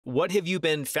What have you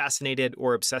been fascinated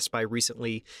or obsessed by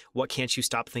recently? What can't you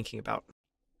stop thinking about?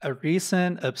 A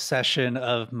recent obsession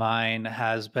of mine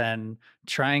has been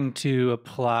trying to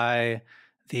apply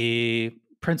the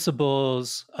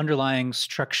principles, underlying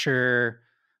structure,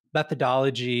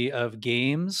 methodology of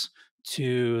games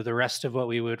to the rest of what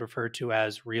we would refer to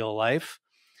as real life.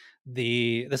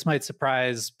 This might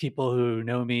surprise people who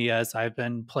know me, as I've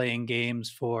been playing games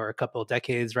for a couple of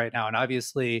decades right now, and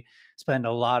obviously spend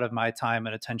a lot of my time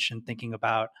and attention thinking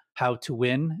about how to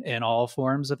win in all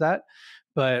forms of that.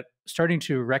 But starting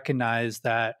to recognize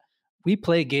that we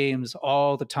play games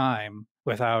all the time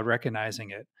without recognizing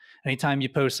it. Anytime you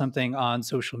post something on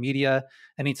social media,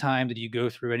 anytime that you go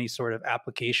through any sort of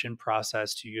application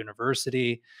process to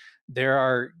university, there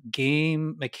are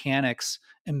game mechanics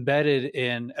embedded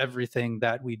in everything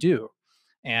that we do.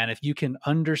 And if you can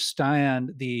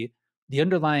understand the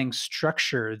underlying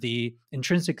structure, the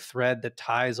intrinsic thread that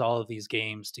ties all of these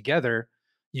games together,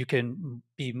 you can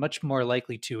be much more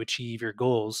likely to achieve your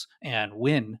goals and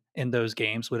win in those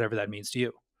games, whatever that means to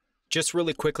you. Just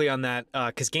really quickly on that,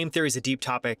 because game theory is a deep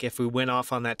topic. If we went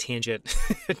off on that tangent,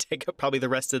 take up probably the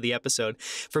rest of the episode.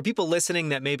 For people listening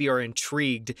that maybe are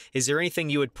intrigued, is there anything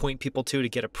you would point people to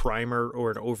get a primer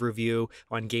or an overview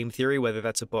on game theory, whether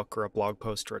that's a book or a blog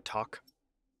post or a talk?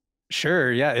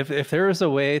 Sure. Yeah. If there was a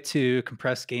way to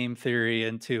compress game theory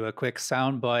into a quick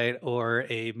soundbite or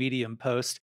a medium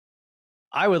post,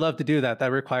 I would love to do that.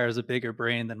 That requires a bigger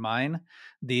brain than mine.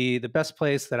 The best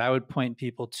place that I would point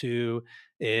people to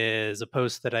is a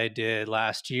post that I did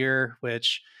last year,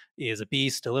 which is a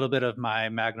beast, a little bit of my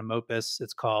magnum opus.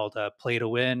 It's called Play to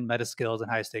Win: Meta Skills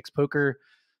and High Stakes Poker.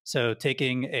 So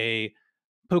taking a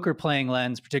poker playing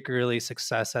lens, particularly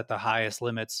success at the highest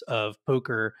limits of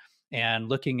poker, and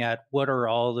looking at what are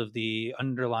all of the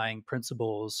underlying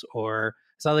principles, or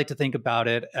as I like to think about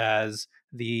it, as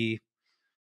the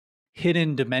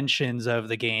hidden dimensions of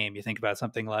the game. You think about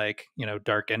something like,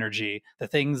 dark energy, the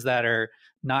things that are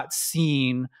not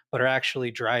seen, but are actually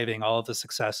driving all of the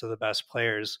success of the best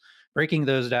players, breaking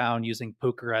those down using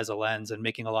poker as a lens and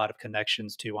making a lot of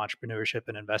connections to entrepreneurship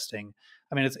and investing.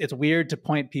 I mean, it's weird to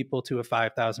point people to a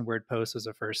 5,000 word post as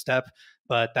a first step,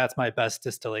 but that's my best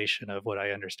distillation of what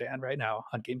I understand right now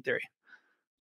on game theory.